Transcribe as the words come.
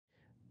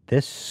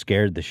This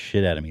scared the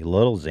shit out of me.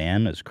 Lil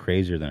Xan is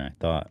crazier than I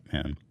thought,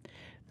 man.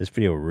 This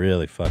video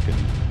really fucking...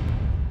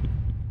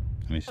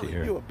 Let me see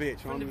here. You a bitch,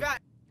 homie.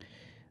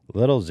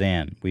 Lil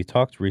Xan, we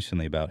talked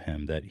recently about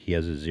him, that he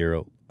has a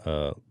zero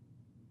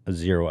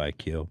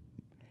IQ.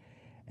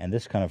 And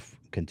this kind of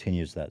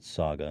continues that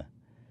saga.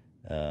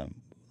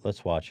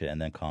 Let's watch it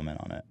and then comment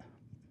on it.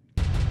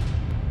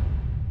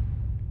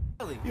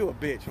 You a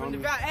bitch,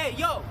 homie. Hey,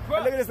 yo, bro.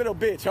 Look at this little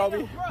bitch,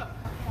 homie.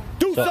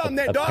 Do something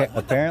then, dog.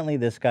 Apparently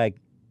this guy,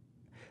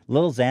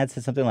 Lil Xan,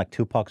 said something like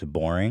Tupac's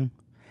boring,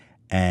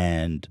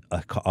 and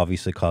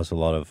obviously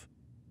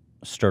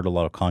stirred a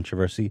lot of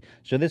controversy.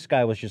 So this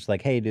guy was just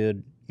like, hey,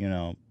 dude, you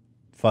know,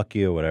 fuck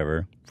you or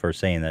whatever for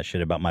saying that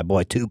shit about my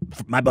boy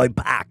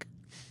Pac.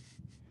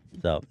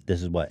 So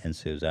this is what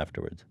ensues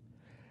afterwards.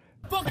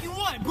 Fuck you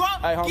want, bro?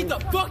 Hey, get the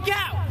fuck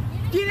out.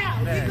 Get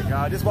out, Man,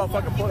 God, this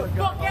motherfucker pulling a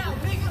gun. Fuck out,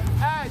 nigga.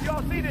 Hey,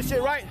 y'all see this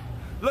shit, right?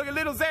 Look at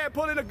Lil Xan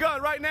pulling a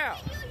gun right now.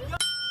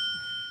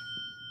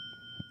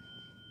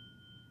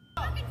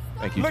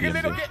 Thank you, Look at TMZ.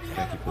 little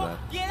Thank you for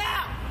that. Get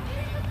out.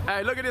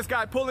 Hey, look at this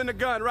guy pulling the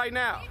gun right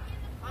now.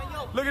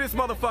 Look at this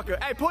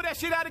motherfucker. Hey, pull that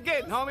shit out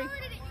again, homie.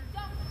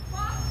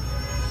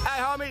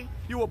 Hey, homie,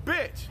 you a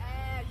bitch.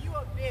 You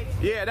a bitch.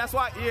 Yeah, that's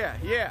why. Yeah.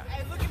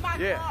 Hey, look at my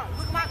Yeah. car.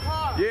 Look at my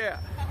car. Yeah.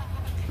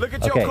 Look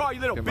at Okay. your car,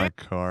 you little Look bitch. at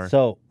my car.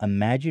 So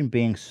imagine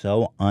being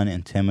so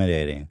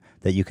unintimidating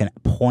that you can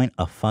point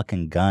a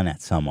fucking gun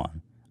at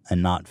someone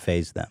and not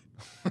phase them.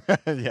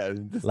 Yeah,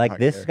 Like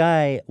this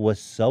guy was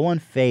so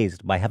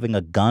unfazed by having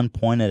a gun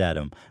pointed at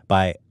him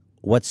by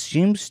what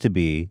seems to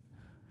be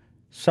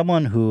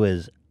someone who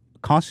is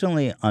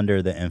constantly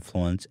under the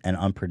influence and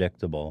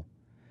unpredictable,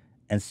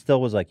 and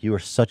still was like, you were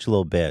such a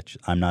little bitch,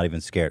 I'm not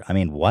even scared. I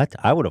mean, what?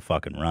 I would have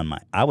fucking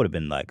I would have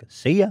been like,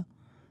 see ya.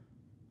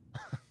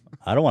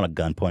 I don't want a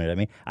gun pointed at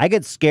me. I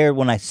get scared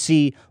when I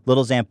see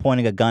Lil Xan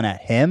pointing a gun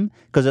at him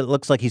because it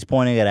looks like he's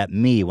pointing it at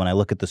me when I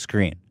look at the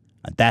screen.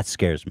 That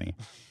scares me.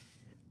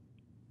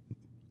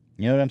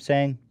 You know what I'm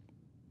saying?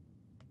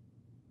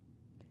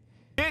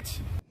 Bitch.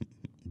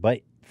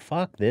 But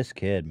fuck this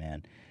kid,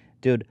 man.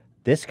 Dude,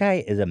 this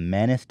guy is a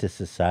menace to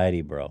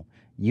society, bro.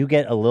 You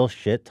get a little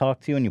shit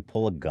talked to you and you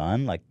pull a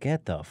gun, like,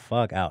 get the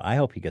fuck out. I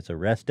hope he gets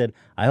arrested.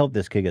 I hope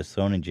this kid gets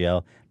thrown in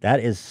jail. That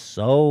is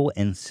so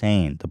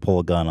insane to pull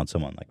a gun on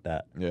someone like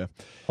that. Yeah.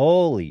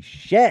 Holy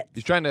shit.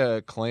 He's trying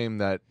to claim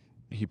that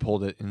he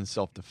pulled it in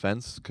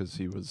self-defense because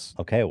he was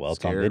okay. Well,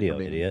 it's on scared video, or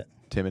being idiot.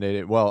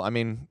 Intimidated. Well, I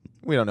mean,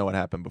 we don't know what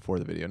happened before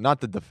the video.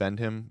 Not to defend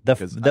him, The-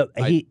 because the-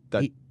 I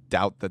he-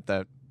 doubt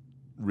that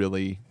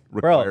really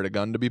required a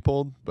gun to be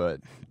pulled.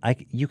 But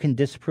You can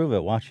disprove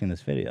it watching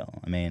this video.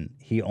 I mean,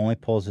 he only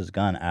pulls his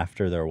gun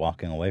after they're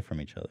walking away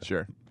from each other.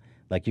 Sure.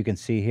 Like you can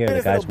see here,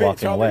 Hey, the this little guy's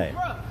bitch, walking homie. away.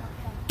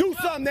 Do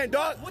something then,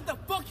 dog. What the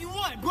fuck you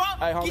want, bro?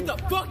 Hey, homie. Get the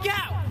fuck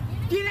out.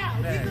 Get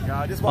out. Man,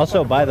 God, this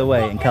Also, motherfucker by the pulling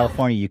a way, gun. in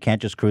California, you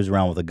can't just cruise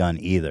around with a gun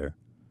either.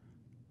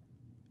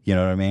 You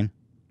know what I mean?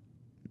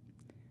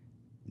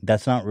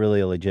 That's not really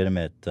a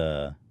legitimate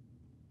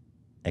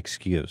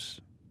excuse.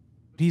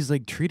 He's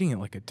like treating it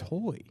like a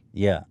toy.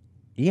 Yeah.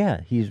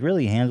 Yeah, he's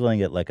really handling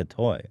it like a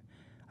toy.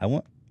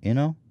 You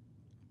know?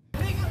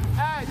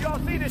 Hey, y'all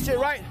see this shit,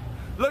 right?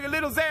 Look at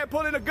Lil Xan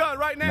pulling a gun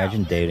right now.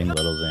 Imagine dating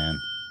Lil Xan.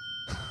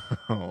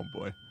 Oh,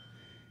 boy.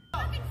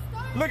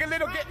 Look at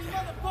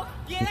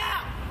Get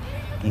out.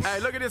 Hey,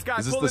 look at this guy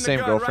Is this pulling the same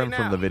gun girlfriend right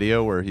from now. the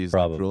video where he's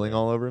Probably. drooling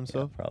all over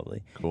himself?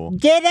 Probably. Cool.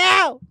 Get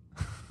out!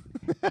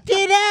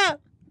 Get out!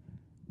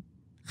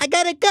 I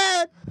got a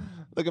gun!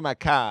 Look at my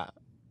car.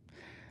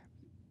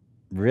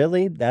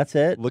 Really? That's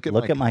it? Look at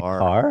my car.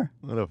 car?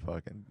 What a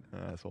fucking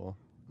asshole.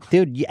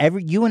 Dude,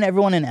 you and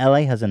everyone in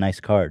LA has a nice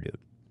car, dude.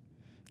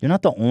 You're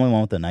not the only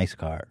one with a nice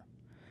car.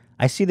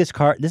 I see this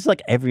car. This is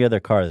like every other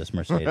car, this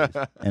Mercedes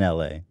in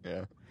LA.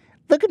 Yeah.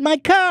 Look at my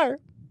car.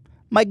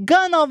 My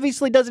gun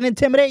obviously doesn't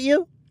intimidate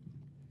you.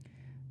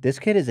 This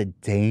kid is a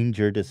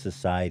danger to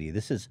society.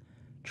 This is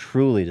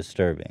truly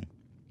disturbing.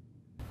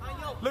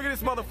 Look at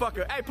this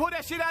motherfucker. Hey, pull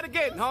that shit out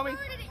again, homie.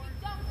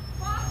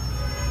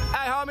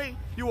 Hey, homie,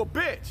 you a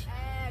bitch.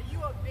 You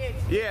a bitch.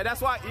 Yeah,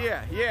 that's why.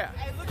 Yeah. Hey,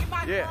 look at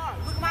my Yeah. car.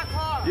 Look at my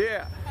car.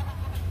 Yeah.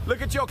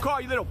 Look at your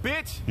car, you little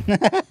bitch.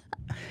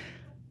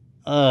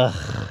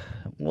 Ugh,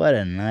 what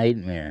a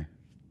nightmare.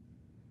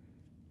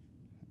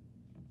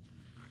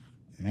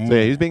 Man. So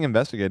yeah, he's being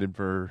investigated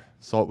for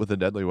assault with a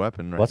deadly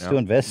weapon right What's now. to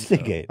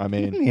investigate? So, I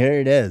mean, here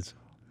it is.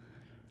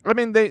 I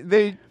mean,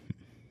 they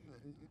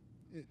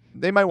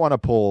might want to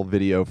pull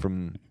video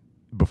from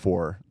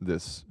before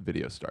this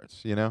video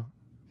starts. You know,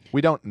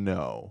 we don't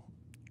know.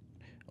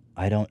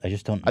 I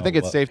just don't know. I think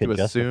it's what safe could to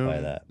justify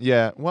assume that.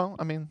 Yeah. Well,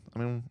 I mean,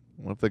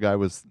 what if the guy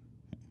was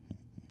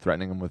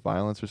threatening him with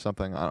violence or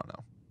something? I don't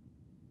know.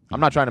 I'm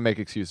not trying to make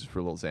excuses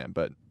for Lil Xan,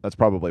 but that's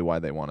probably why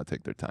they want to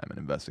take their time and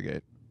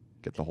investigate,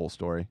 get the whole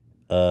story.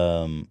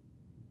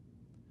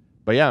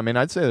 But yeah, I mean,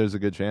 I'd say there's a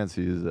good chance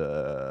he's.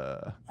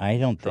 I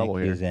don't think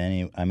he's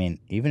any. I mean,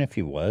 even if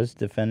he was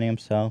defending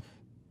himself,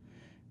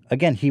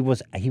 again, he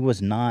was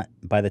not.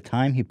 By the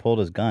time he pulled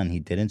his gun, he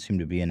didn't seem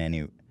to be in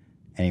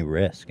any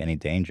risk, any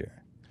danger.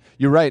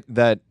 You're right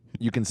that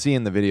You can see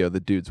in the video the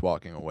dude's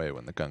walking away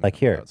when the gun Like comes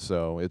here. out.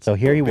 So it's So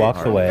here he a bit walks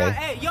hard. away.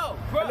 Hey, yo,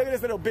 bro. Look at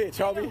this little bitch,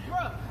 homie.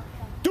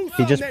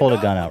 He just pulled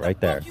a gun out right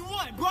there. You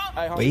want, bro?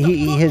 Hey, But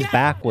homie. his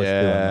back was to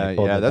him. when Yeah, he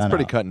pulled yeah, the that's gun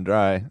pretty out. cut and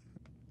dry.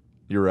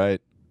 You're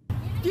right.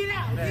 Get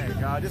out, Hey,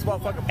 nigga. God, this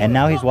motherfucker. And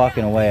now he's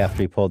walking away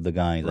after he pulled the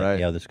gun. He's Right. like,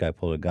 yo, this guy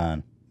pulled a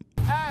gun.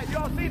 Hey,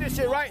 y'all see this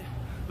shit, right?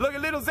 Look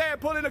at Lil Xan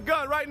pulling a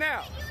gun right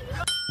now.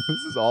 This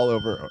is all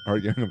over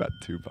arguing about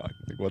Tupac.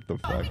 Like, what the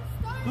fuck?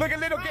 Look at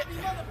Lil You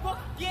motherfucker,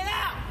 get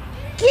out.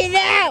 Get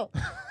out!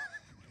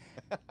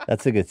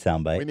 That's a good We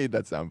soundbite. need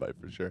that soundbite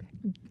for sure.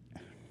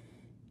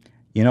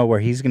 You know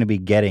where he's going to be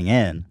getting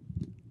in?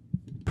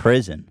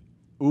 Prison.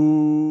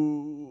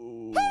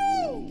 Ooh.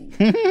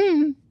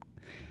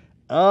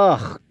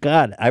 Oh,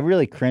 God. I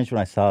really cringed when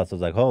I saw this. I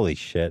was like, holy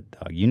shit,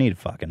 dog. You need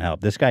fucking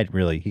help. This guy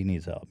really, he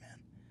needs help, man.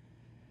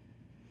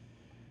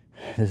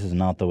 This is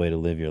not the way to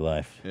live your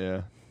life.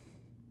 Yeah.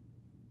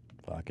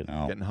 Fucking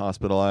hell. Getting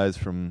hospitalized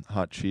from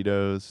hot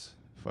Cheetos.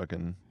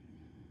 Fucking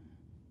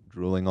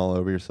drooling all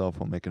over yourself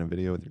while making a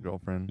video with your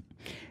girlfriend.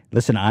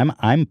 Listen,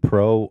 I'm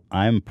pro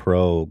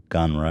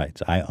gun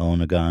rights. I own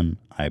a gun,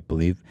 I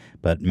believe,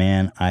 but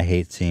man, I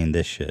hate seeing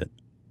this shit.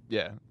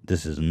 Yeah.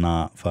 This is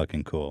not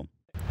fucking cool.